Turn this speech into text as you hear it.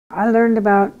I learned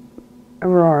about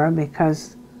Aurora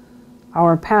because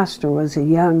our pastor was a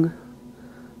young,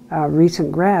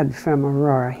 recent grad from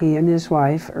Aurora. He and his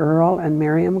wife, Earl and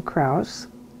Miriam Krause.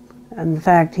 In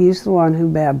fact, he's the one who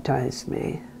baptized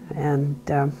me. And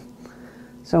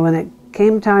so when it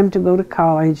came time to go to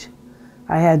college,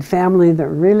 I had family that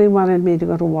really wanted me to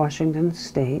go to Washington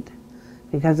State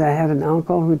because I had an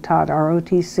uncle who taught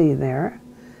ROTC there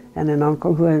and an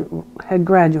uncle who had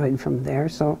graduated from there,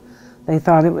 so they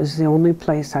thought it was the only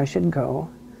place I should go.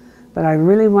 But I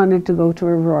really wanted to go to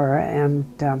Aurora, and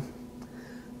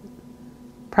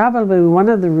probably one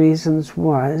of the reasons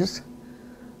was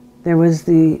there was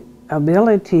the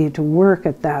ability to work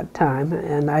at that time,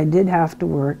 and I did have to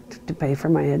work to pay for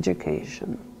my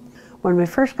education. When we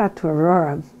first got to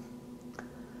Aurora,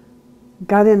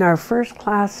 got in our first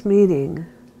class meeting,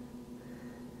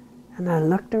 and I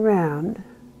looked around,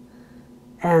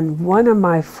 and one of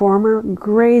my former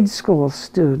grade school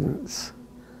students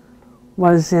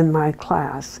was in my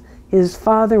class. His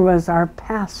father was our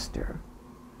pastor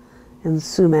in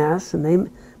Sumas,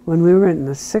 and when we were in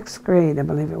the 6th grade, I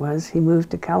believe it was, he moved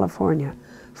to California.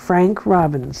 Frank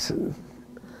Robinson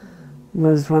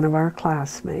was one of our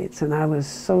classmates, and I was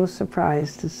so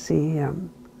surprised to see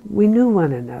him. We knew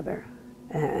one another,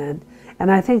 and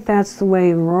I think that's the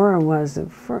way Aurora was.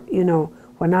 You know,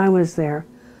 when I was there,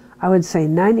 I would say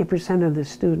 90% of the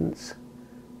students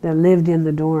that lived in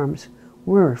the dorms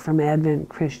were from Advent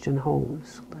Christian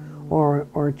homes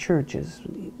or churches,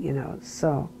 you know.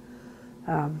 So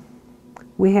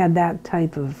we had that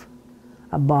type of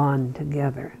a bond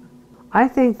together. I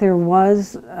think there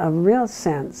was a real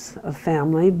sense of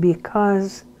family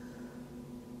because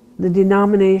the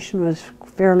denomination was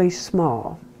fairly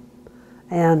small,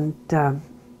 and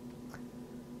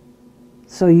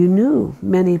so you knew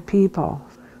many people.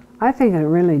 I think it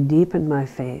really deepened my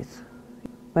faith,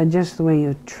 by just the way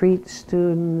you treat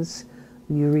students,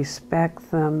 you respect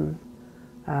them.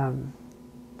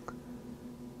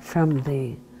 From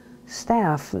the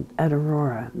staff at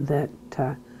Aurora, that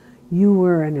you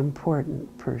were an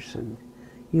important person.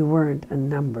 You weren't a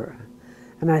number.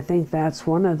 And I think that's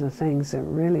one of the things that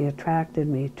really attracted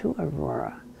me to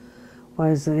Aurora,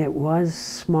 was that it was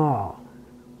small.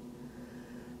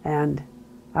 And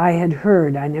I had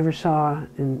heard, I never saw,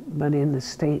 but in the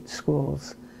state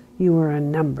schools, you were a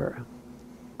number.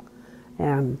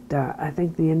 And I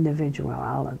think the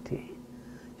individuality,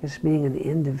 just being an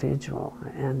individual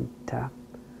and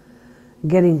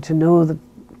getting to know the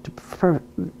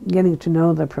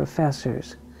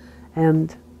professors,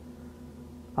 and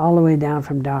all the way down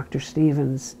from Dr.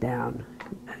 Stevens down,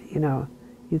 you know,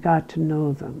 you got to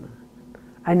know them.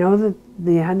 I know that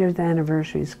the 100th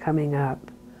anniversary is coming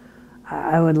up.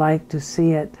 I would like to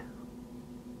see it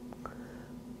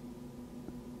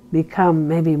become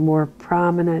maybe more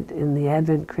prominent in the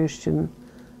Advent Christian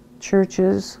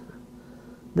churches,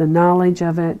 the knowledge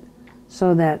of it,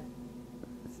 so that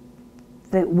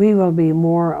we will be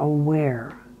more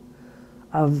aware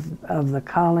of the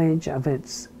college, of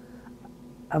its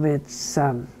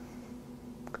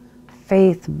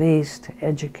faith-based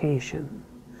education,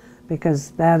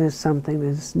 because that is something that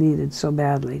is needed so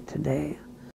badly today.